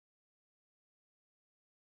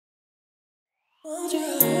What's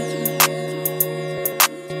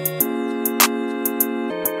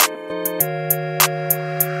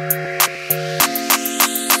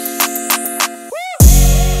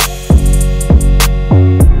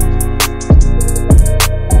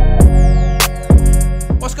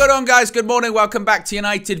going on, guys? Good morning. Welcome back to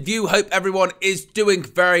United View. Hope everyone is doing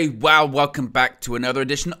very well. Welcome back to another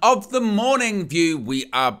edition of the Morning View. We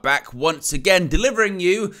are back once again delivering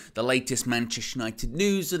you the latest Manchester United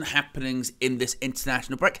news and happenings in this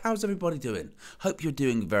international break. How's everybody doing? Hope you're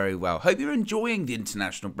doing very well. Hope you're enjoying the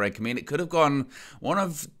international break. I mean, it could have gone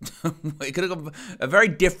it could have gone a very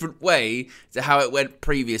different way to how it went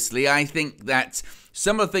previously. I think that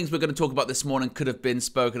some of the things we're going to talk about this morning could have been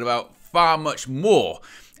spoken about far much more,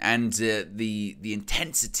 and the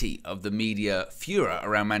intensity of the media furor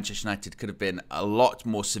around Manchester United could have been a lot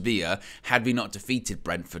more severe had we not defeated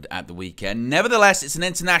Brentford at the weekend. Nevertheless, it's an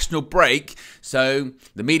international break, so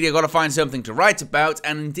the media got to find something to write about,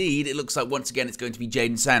 and indeed, it looks like once again it's going to be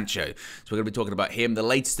Jadon Sancho. So we're going to be talking about him, the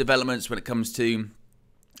latest developments when it comes to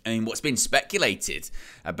what's been speculated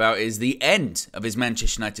about is the end of his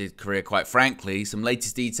Manchester United career, quite frankly. Some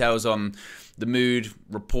latest details on the mood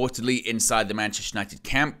reportedly inside the Manchester United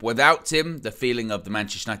camp. Without him, the feeling of the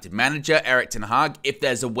Manchester United manager, Erik ten Hag, if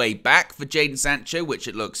there's a way back for Jadon Sancho, which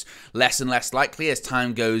it looks less and less likely as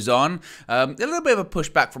time goes on. A little bit of a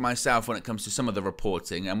pushback from myself when it comes to some of the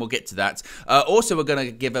reporting, and we'll get to that. Also, we're going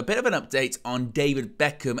to give a bit of an update on David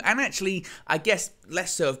Beckham, and actually, I guess,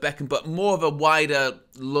 less so of Beckham, but more of a wider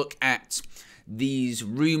look at these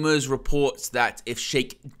rumours, reports that if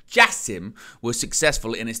Sheikh Jassim was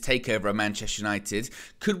successful in his takeover of Manchester United,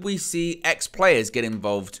 could we see ex-players get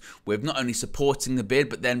involved with not only supporting the bid,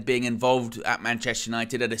 but then being involved at Manchester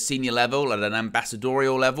United at a senior level, at an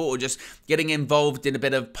ambassadorial level, or just getting involved in a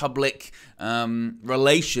bit of public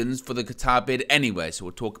relations for the Qatar bid anyway? So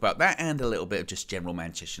we'll talk about that and a little bit of just general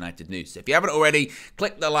Manchester United news. So if you haven't already,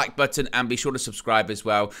 click the like button and be sure to subscribe as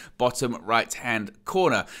well, bottom right-hand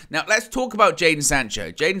corner. Now, let's talk about Jadon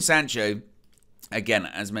Sancho. Jadon Sancho, again,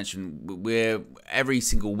 as mentioned, we're every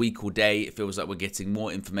single week or day, it feels like we're getting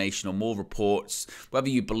more information or more reports, whether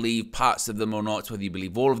you believe parts of them or not, whether you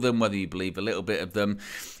believe all of them, whether you believe a little bit of them.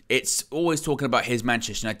 It's always talking about his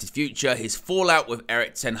Manchester United future, his fallout with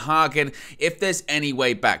Erik ten Hag, and if there's any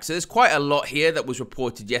way back. So there's quite a lot here that was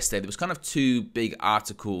reported yesterday. There was kind of two big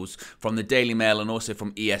articles from the Daily Mail and also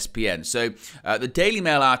from ESPN. So the Daily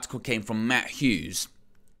Mail article came from Matt Hughes,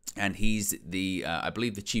 and he's the, I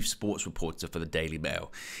believe, the chief sports reporter for the Daily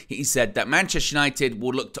Mail. He said that Manchester United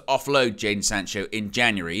will look to offload Jadon Sancho in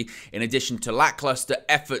January. In addition to lackluster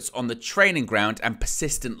efforts on the training ground and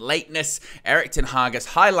persistent lateness, Erik ten Hag has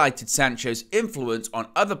highlighted Sancho's influence on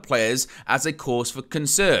other players as a cause for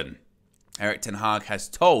concern. Erik ten Hag has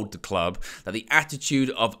told the club that the attitude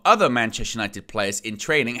of other Manchester United players in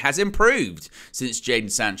training has improved since Jadon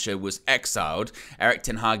Sancho was exiled. Erik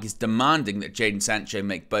ten Hag is demanding that Jadon Sancho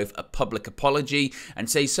make both a public apology and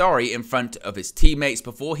say sorry in front of his teammates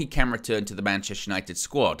before he can return to the Manchester United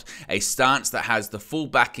squad, a stance that has the full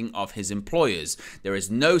backing of his employers. There is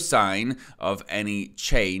no sign of any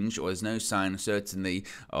change, or there's no sign, certainly,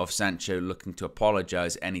 of Sancho looking to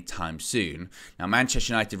apologise anytime soon. Now,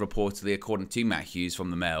 Manchester United reportedly, according to Matt Hughes from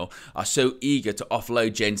the Mail, are so eager to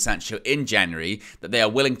offload Jadon Sancho in January that they are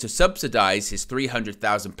willing to subsidise his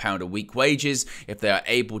 £300,000 a week wages if they are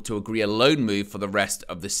able to agree a loan move for the rest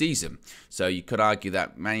of the season. So you could argue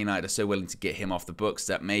that Man United are so willing to get him off the books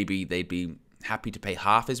that maybe they'd be happy to pay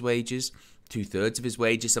half his wages, 2/3 of his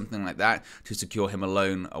wages, something like that, to secure him a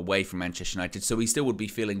loan away from Manchester United. So he still would be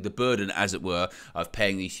feeling the burden, as it were, of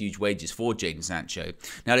paying these huge wages for Jadon Sancho.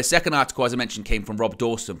 Now, the second article, as I mentioned, came from Rob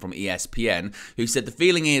Dawson from ESPN, who said the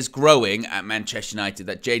feeling is growing at Manchester United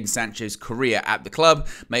that Jadon Sancho's career at the club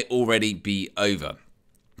may already be over.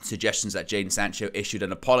 Suggestions that Jadon Sancho issued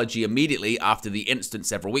an apology immediately after the incident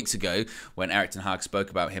several weeks ago when Erik ten Hag spoke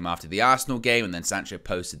about him after the Arsenal game, and then Sancho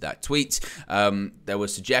posted that tweet. There were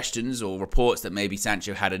suggestions or reports that maybe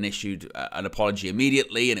Sancho had issued an apology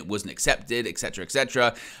immediately and it wasn't accepted, etc.,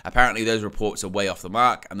 etc. Apparently, those reports are way off the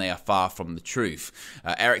mark and they are far from the truth.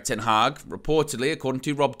 Erik ten Hag, reportedly, according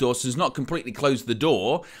to Rob Dawson, has not completely closed the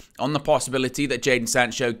door on the possibility that Jadon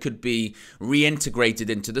Sancho could be reintegrated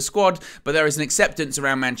into the squad, but there is an acceptance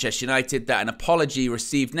around Manchester United that an apology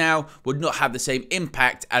received now would not have the same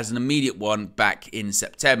impact as an immediate one back in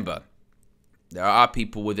September. there are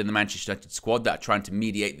people within the Manchester United squad that are trying to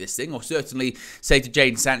mediate this thing, or certainly say to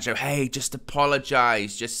Jadon Sancho, hey, just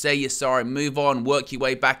apologise, just say you're sorry, move on, work your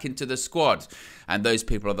way back into the squad. And those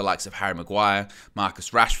people are the likes of Harry Maguire, Marcus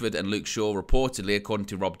Rashford and Luke Shaw. Reportedly, according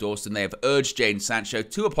to Rob Dawson, they have urged Jadon Sancho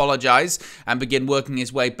to apologise and begin working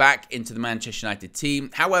his way back into the Manchester United team.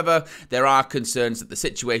 However, there are concerns that the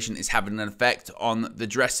situation is having an effect on the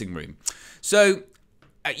dressing room. So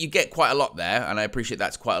you get quite a lot there, and I appreciate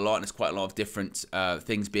that's quite a lot, and it's quite a lot of different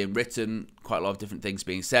things being written, quite a lot of different things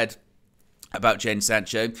being said about Jadon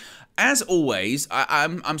Sancho. As always,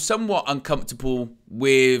 I'm somewhat uncomfortable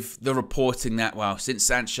with the reporting that, well, since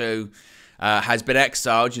Sancho has been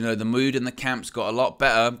exiled, you know, the mood in the camp's got a lot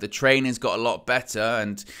better, the training's got a lot better,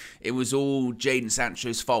 and it was all Jadon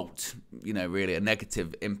Sancho's fault. You know, really a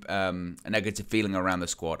negative feeling around the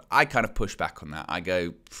squad. I kind of push back on that. I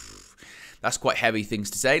go, that's quite heavy things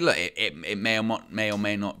to say. Look, it may or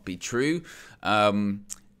may not be true.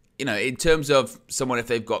 You know, in terms of someone, if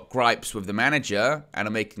they've got gripes with the manager and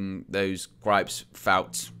are making those gripes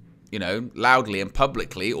felt, you know, loudly and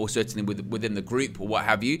publicly, or certainly within the group or what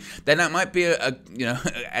have you, then that might be you know,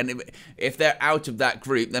 and if they're out of that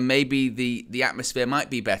group, then maybe the atmosphere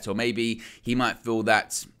might be better, or maybe he might feel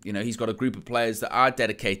that, you know, he's got a group of players that are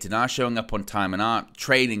dedicated, are showing up on time and are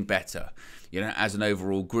training better, you know, as an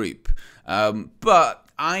overall group. But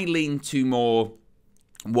I lean to more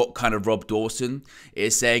what kind of Rob Dawson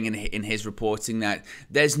is saying in his reporting, that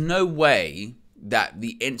there's no way that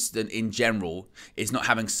the incident in general is not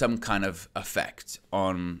having some kind of effect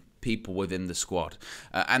on people within the squad.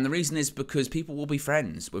 And the reason is because people will be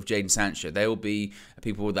friends with Jadon Sancho. There will be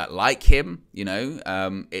people that like him, you know.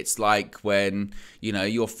 It's like when, you know,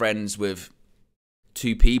 you're friends with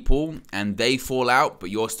two people and they fall out,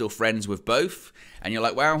 but you're still friends with both. And you're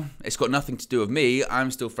like, well, it's got nothing to do with me.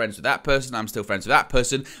 I'm still friends with that person. I'm still friends with that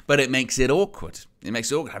person. But it makes it awkward. It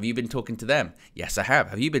makes it awkward. Have you been talking to them? Yes, I have.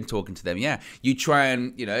 Have you been talking to them? Yeah. You try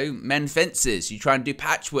and, you know, mend fences. You try and do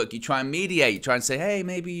patchwork. You try and mediate. You try and say, hey,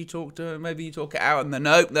 maybe you talk it out. And then,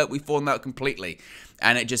 nope, we've fallen out completely.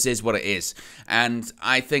 And it just is what it is. And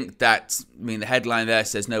I think that, I mean, the headline there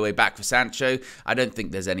says no way back for Sancho. I don't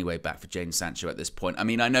think there's any way back for Jadon Sancho at this point. I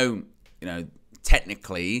mean, I know, you know,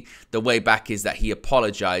 technically, the way back is that he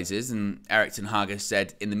apologises, and Erik ten Hag has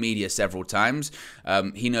said in the media several times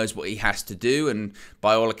he knows what he has to do, and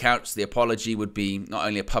by all accounts, the apology would be not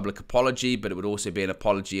only a public apology, but it would also be an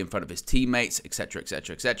apology in front of his teammates, etc.,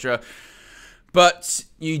 etc., etc. But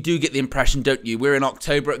you do get the impression, don't you? We're in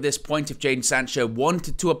October at this point. If Jadon Sancho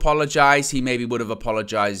wanted to apologise, he maybe would have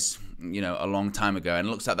apologised, you know, a long time ago, and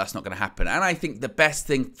it looks like that's not going to happen. And I think the best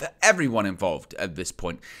thing for everyone involved at this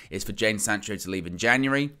point is for Jadon Sancho to leave in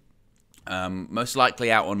January, most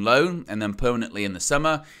likely out on loan, and then permanently in the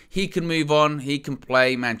summer. He can move on, he can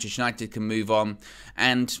play, Manchester United can move on.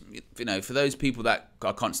 And, you know, for those people that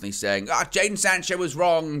are constantly saying, Jadon Sancho was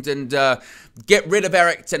wronged, and get rid of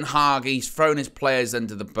Erik ten Hag, he's thrown his players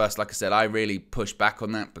under the bus. Like I said, I really push back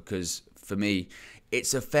on that, because for me,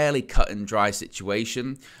 it's a fairly cut and dry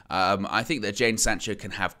situation. I think that Jadon Sancho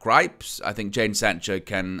can have gripes. I think Jadon Sancho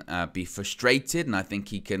can be frustrated, and I think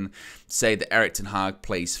he can say that Erik ten Hag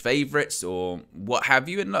plays favourites or what have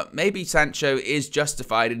you. And look, maybe Sancho is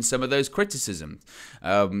justified in some of those criticisms.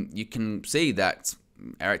 You can see that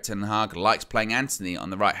Erik ten Hag likes playing Anthony on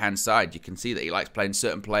the right-hand side. You can see that he likes playing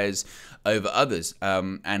certain players over others.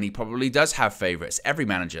 And he probably does have favourites. Every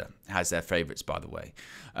manager has their favourites, by the way.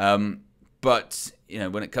 But, you know,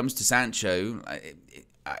 when it comes to Sancho,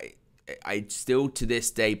 I still to this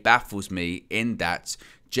day baffles me in that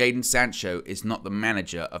Jadon Sancho is not the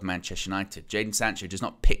manager of Manchester United. Jadon Sancho does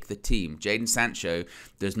not pick the team. Jadon Sancho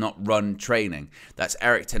does not run training. That's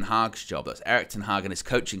Erik ten Hag's job. That's Erik ten Hag and his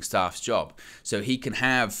coaching staff's job. So he can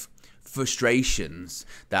have frustrations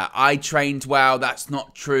that I trained well, that's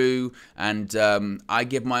not true, and I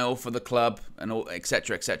give my all for the club, and all,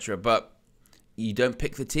 etc., etc. But you don't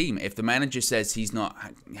pick the team. If the manager says he's not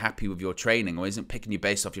happy with your training or isn't picking you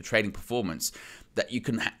based off your training performance, that you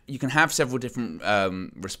can have several different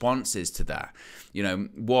responses to that. You know,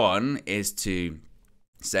 one is to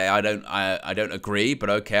say I don't agree, but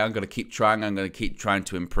okay, I'm going to keep trying. I'm going to keep trying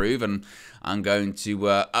to improve, and I'm going to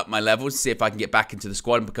up my levels, see if I can get back into the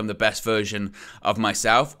squad and become the best version of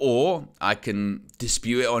myself. Or I can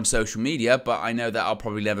dispute it on social media, but I know that I'll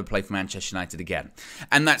probably never play for Manchester United again.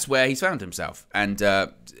 And that's where he's found himself. And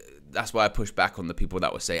that's why I push back on the people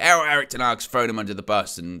that will say, oh, Erik ten Hag's thrown him under the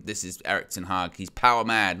bus, and this is Erik ten Hag, he's power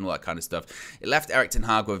mad, and all that kind of stuff. It left Erik ten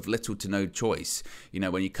Hag with little to no choice. You know,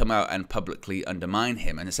 when you come out and publicly undermine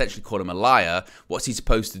him and essentially call him a liar, what's he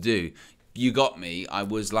supposed to do? you got me, I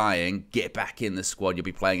was lying, get back in the squad, you'll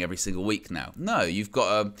be playing every single week now. No, you've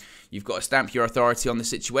got to stamp your authority on the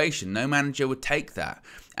situation. No manager would take that.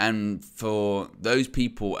 And for those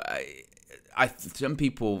people, some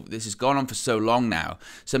people, this has gone on for so long now,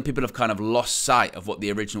 some people have kind of lost sight of what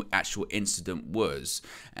the original actual incident was,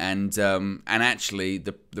 and actually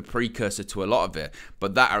the precursor to a lot of it.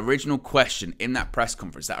 But that original question in that press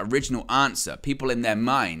conference, that original answer, people in their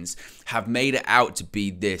minds have made it out to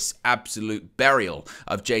be this absolute burial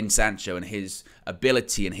of Jadon Sancho and his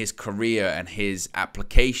ability and his career and his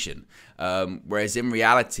application. Whereas in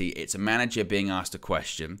reality, it's a manager being asked a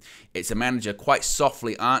question. It's a manager quite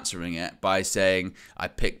softly answering it by saying, I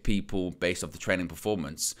pick people based off the training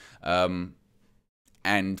performance.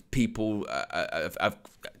 And people have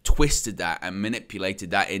twisted that and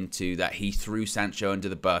manipulated that into that he threw Sancho under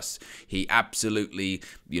the bus. He absolutely,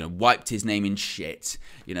 wiped his name in shit,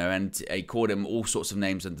 and he called him all sorts of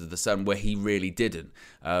names under the sun where he really didn't.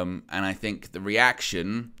 And I think the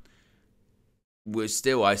reaction was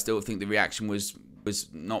I still think the reaction was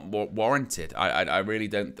not warranted. I really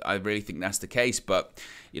don't. I really think that's the case. But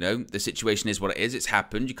the situation is what it is. It's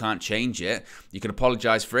happened. You can't change it. You can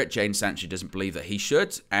apologise for it. Jadon Sancho doesn't believe that he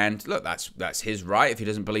should, and look, that's his right. If he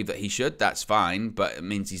doesn't believe that he should, that's fine. But it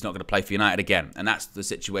means he's not going to play for United again, and that's the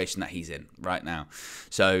situation that he's in right now.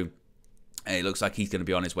 So it looks like he's going to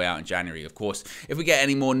be on his way out in January. Of course, if we get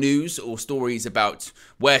any more news or stories about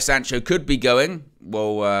where Sancho could be going,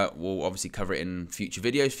 we'll obviously cover it in future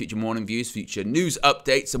videos, future morning views, future news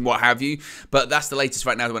updates and what have you. But that's the latest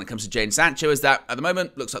right now when it comes to Jadon Sancho, is that at the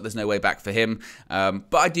moment, looks like there's no way back for him.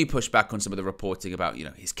 But I do push back on some of the reporting about,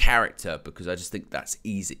 his character, because I just think that's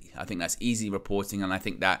easy. I think that's easy reporting, and I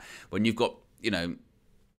think that when you've got,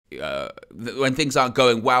 when things aren't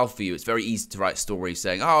going well for you, it's very easy to write stories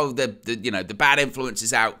saying, "Oh, the bad influence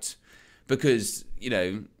is out," because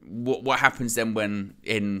what happens then when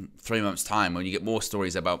in 3 months' time when you get more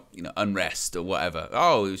stories about unrest or whatever?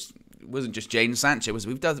 Oh, it wasn't just Jadon Sancho.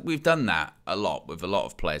 We've done that a lot with a lot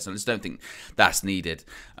of players, and I just don't think that's needed.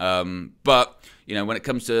 But when it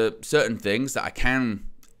comes to certain things that I can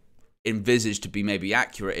envisage to be maybe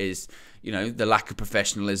accurate is, the lack of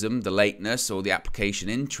professionalism, the lateness, or the application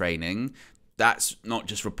in training. That's not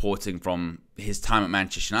just reporting from his time at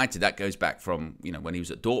Manchester United. That goes back from, when he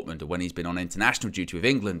was at Dortmund, or when he's been on international duty with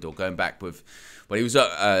England, or going back with when he was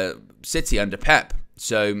at City under Pep.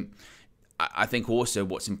 So I think also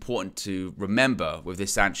what's important to remember with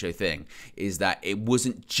this Sancho thing is that it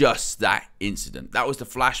wasn't just that incident. That was the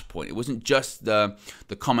flashpoint. It wasn't just the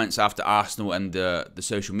comments after Arsenal and the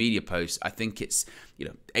social media posts. I think it's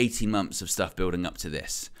 18 months of stuff building up to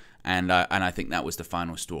this. And I think that was the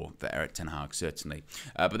final straw for Erik ten Hag, certainly.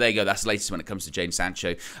 But there you go. That's the latest when it comes to Jadon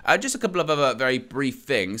Sancho. Just a couple of other very brief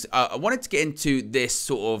things. I wanted to get into this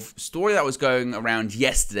sort of story that was going around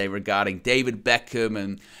yesterday regarding David Beckham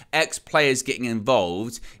and ex-players getting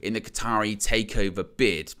involved in the Qatari takeover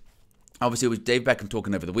bid. Obviously, it was David Beckham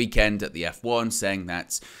talking over the weekend at the F1, saying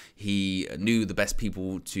that he knew the best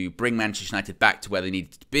people to bring Manchester United back to where they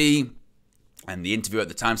needed to be. And the interviewer at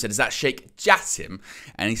the time said, "Is that Sheikh Jassim?"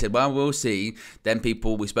 And he said, "Well, we'll see." Then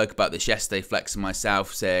we spoke about this yesterday, Flex and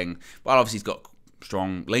myself, saying, well, obviously he's got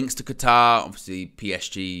strong links to Qatar. Obviously,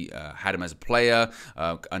 PSG had him as a player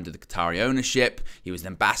under the Qatari ownership. He was an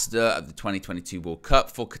ambassador at the 2022 World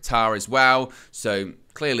Cup for Qatar as well. So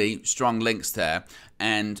clearly, strong links there.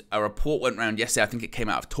 And a report went around yesterday, I think it came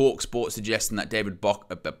out of TalkSport, suggesting that David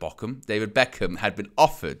Beckham had been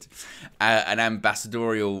offered an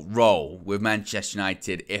ambassadorial role with Manchester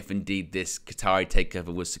United if indeed this Qatari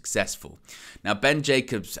takeover was successful. Now, Ben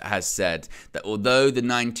Jacobs has said that although the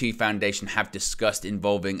 9-2 Foundation have discussed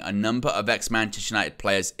involving a number of ex-Manchester United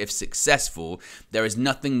players if successful, there is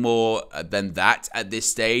nothing more than that at this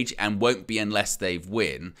stage and won't be unless they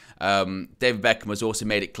win. David Beckham has also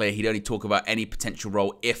made it clear he'd only talk about any potential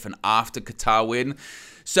role if and after Qatar win.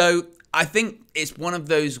 So I think it's one of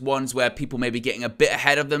those ones where people may be getting a bit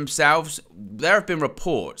ahead of themselves. There have been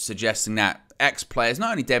reports suggesting that ex-players,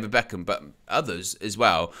 not only David Beckham, but others as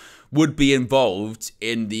well, would be involved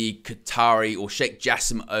in the Qatari or Sheikh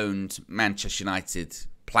Jassim-owned Manchester United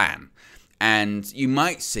plan. And you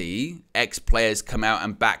might see ex-players come out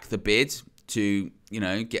and back the bid to,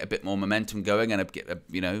 get a bit more momentum going and,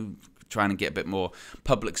 trying to get a bit more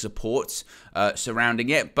public support surrounding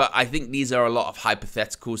it. But I think these are a lot of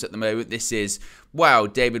hypotheticals at the moment. This is, wow,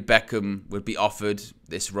 David Beckham would be offered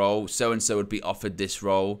this role, so-and-so would be offered this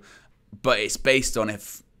role, but it's based on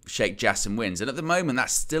if Sheikh Jassim wins. And at the moment,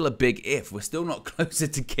 that's still a big if. We're still not closer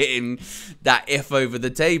to getting that if over the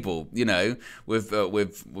table, with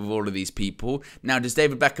all of these people. Now, does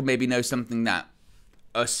David Beckham maybe know something that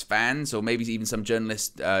us fans, or maybe even some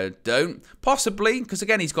journalists don't, possibly, because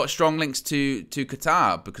again, he's got strong links to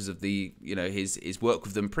Qatar because of the his work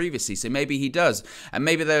with them previously. So maybe he does, and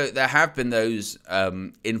maybe there have been those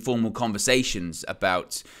informal conversations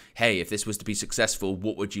about, hey, if this was to be successful,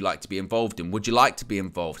 what would you like to be involved in? Would you like to be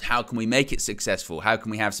involved? How can we make it successful? How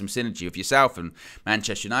can we have some synergy with yourself and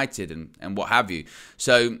Manchester United and what have you?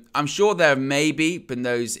 So I'm sure there have maybe been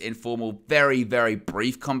those informal, very, very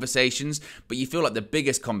brief conversations, but you feel like the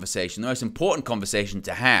biggest conversation, the most important conversation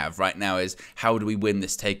to have right now is, how do we win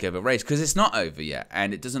this takeover race? Because it's not over yet,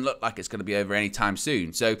 and it doesn't look like it's going to be over anytime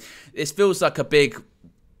soon. So this feels like a big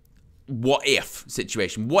what if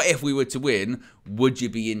situation. What if we were to win? Would you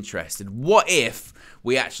be interested? What if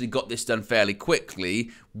we actually got this done fairly quickly?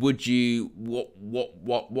 Would you, what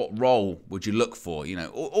role would you look for? You know,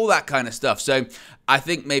 all that kind of stuff. So I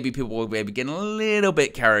think maybe people will maybe get a little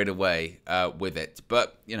bit carried away with it.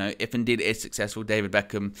 But, you know, if indeed it is successful, David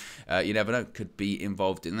Beckham, you never know, could be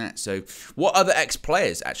involved in that. So what other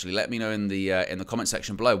ex-players, actually, let me know in the comment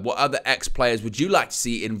section below, what other ex-players would you like to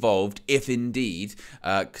see involved if indeed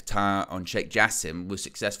Qatar on Sheikh Jassim was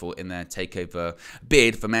successful in their takeover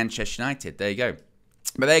bid for Manchester United? There you go.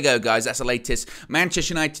 But there you go, guys. That's the latest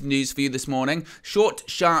Manchester United news for you this morning. Short,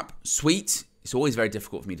 sharp, sweet. It's always very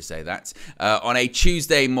difficult for me to say that. On a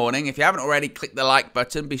Tuesday morning. If you haven't already, click the like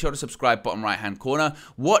button. Be sure to subscribe, bottom right-hand corner.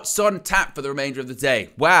 What's on tap for the remainder of the day?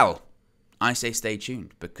 Well, I say stay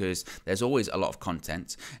tuned, because there's always a lot of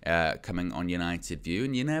content coming on United View,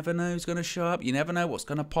 and you never know who's going to show up. You never know what's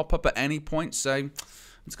going to pop up at any point, so I'm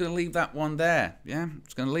just going to leave that one there. Yeah, I'm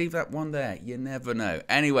just going to leave that one there. You never know.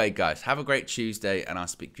 Anyway, guys, have a great Tuesday, and I'll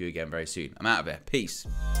speak to you again very soon. I'm out of here. Peace.